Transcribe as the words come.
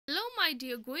my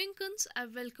dear Goenkans, I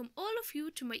welcome all of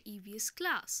you to my EVS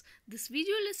class. This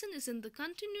video lesson is in the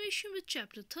continuation with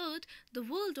chapter 3rd, The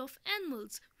World of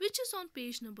Animals, which is on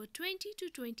page number 20 to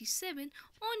 27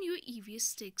 on your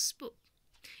EVS textbook.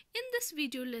 In this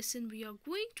video lesson, we are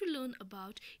going to learn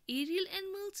about aerial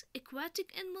animals,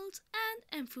 aquatic animals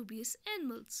and amphibious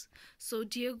animals. So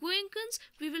dear Goenkans,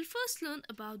 we will first learn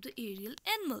about the aerial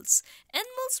animals.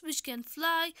 Animals which can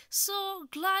fly, soar,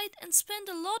 glide and spend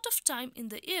a lot of time in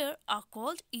the air are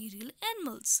called aerial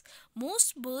animals.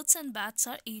 Most birds and bats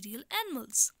are aerial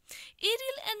animals.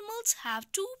 Aerial animals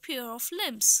have two pair of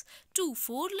limbs, two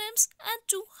forelimbs and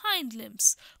two hind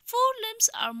limbs. Forelimbs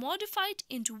are modified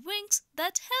into wings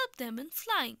that help them in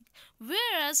flying,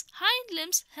 whereas hind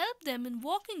limbs help them in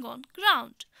walking on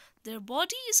ground. Their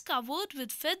body is covered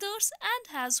with feathers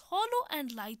and has hollow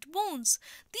and light bones.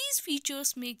 These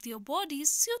features make their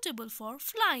bodies suitable for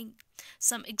flying.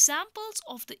 Some examples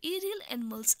of the aerial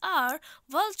animals are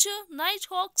vulture,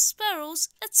 nighthawk, sparrows,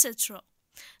 etc.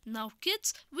 Now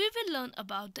kids, we will learn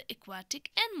about the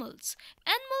aquatic animals.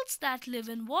 Animals that live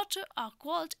in water are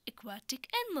called aquatic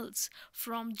animals.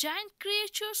 From giant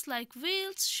creatures like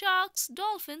whales, sharks,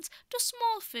 dolphins to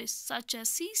small fish such as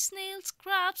sea snails,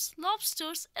 crabs,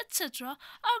 lobsters, etc.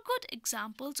 are good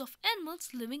examples of animals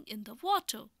living in the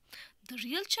water. The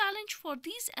real challenge for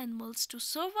these animals to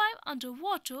survive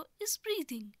underwater is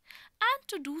breathing. And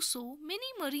to do so, many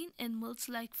marine animals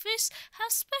like fish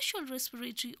have special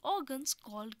respiratory organs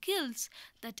called gills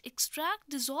that extract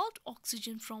dissolved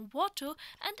oxygen from water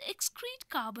and excrete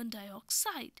carbon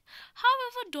dioxide.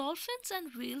 However, dolphins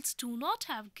and whales do not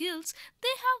have gills,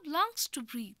 they have lungs to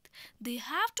breathe. They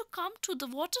have to come to the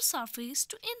water surface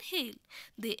to inhale.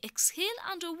 They exhale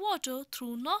underwater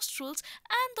through nostrils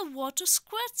and the water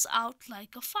squirts out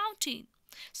like a fountain.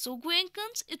 So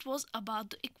Goenkans, it was about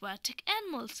the aquatic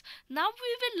animals. Now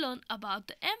we will learn about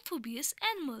the amphibious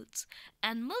animals.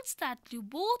 Animals that live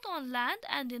both on land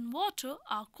and in water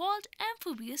are called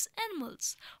amphibious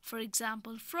animals. For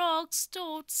example, frogs,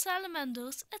 toads,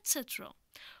 salamanders, etc.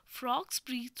 Frogs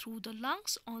breathe through the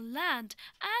lungs on land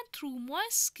and through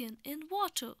moist skin in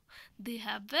water. They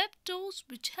have webbed toes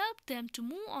which help them to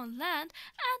move on land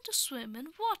and to swim in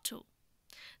water.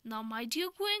 Now my dear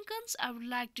Goenkans, I would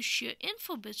like to share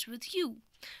info bits with you.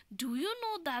 Do you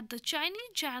know that the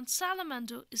Chinese giant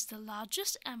salamander is the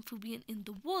largest amphibian in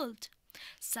the world?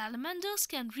 Salamanders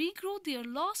can regrow their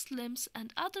lost limbs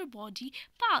and other body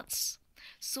parts.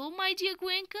 So my dear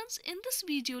Goenkans, in this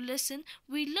video lesson,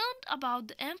 we learned about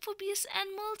the amphibious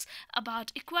animals,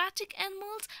 about aquatic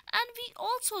animals and we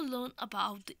also learned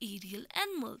about the aerial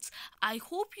animals. I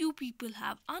hope you people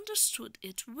have understood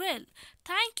it well.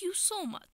 Thank you so much.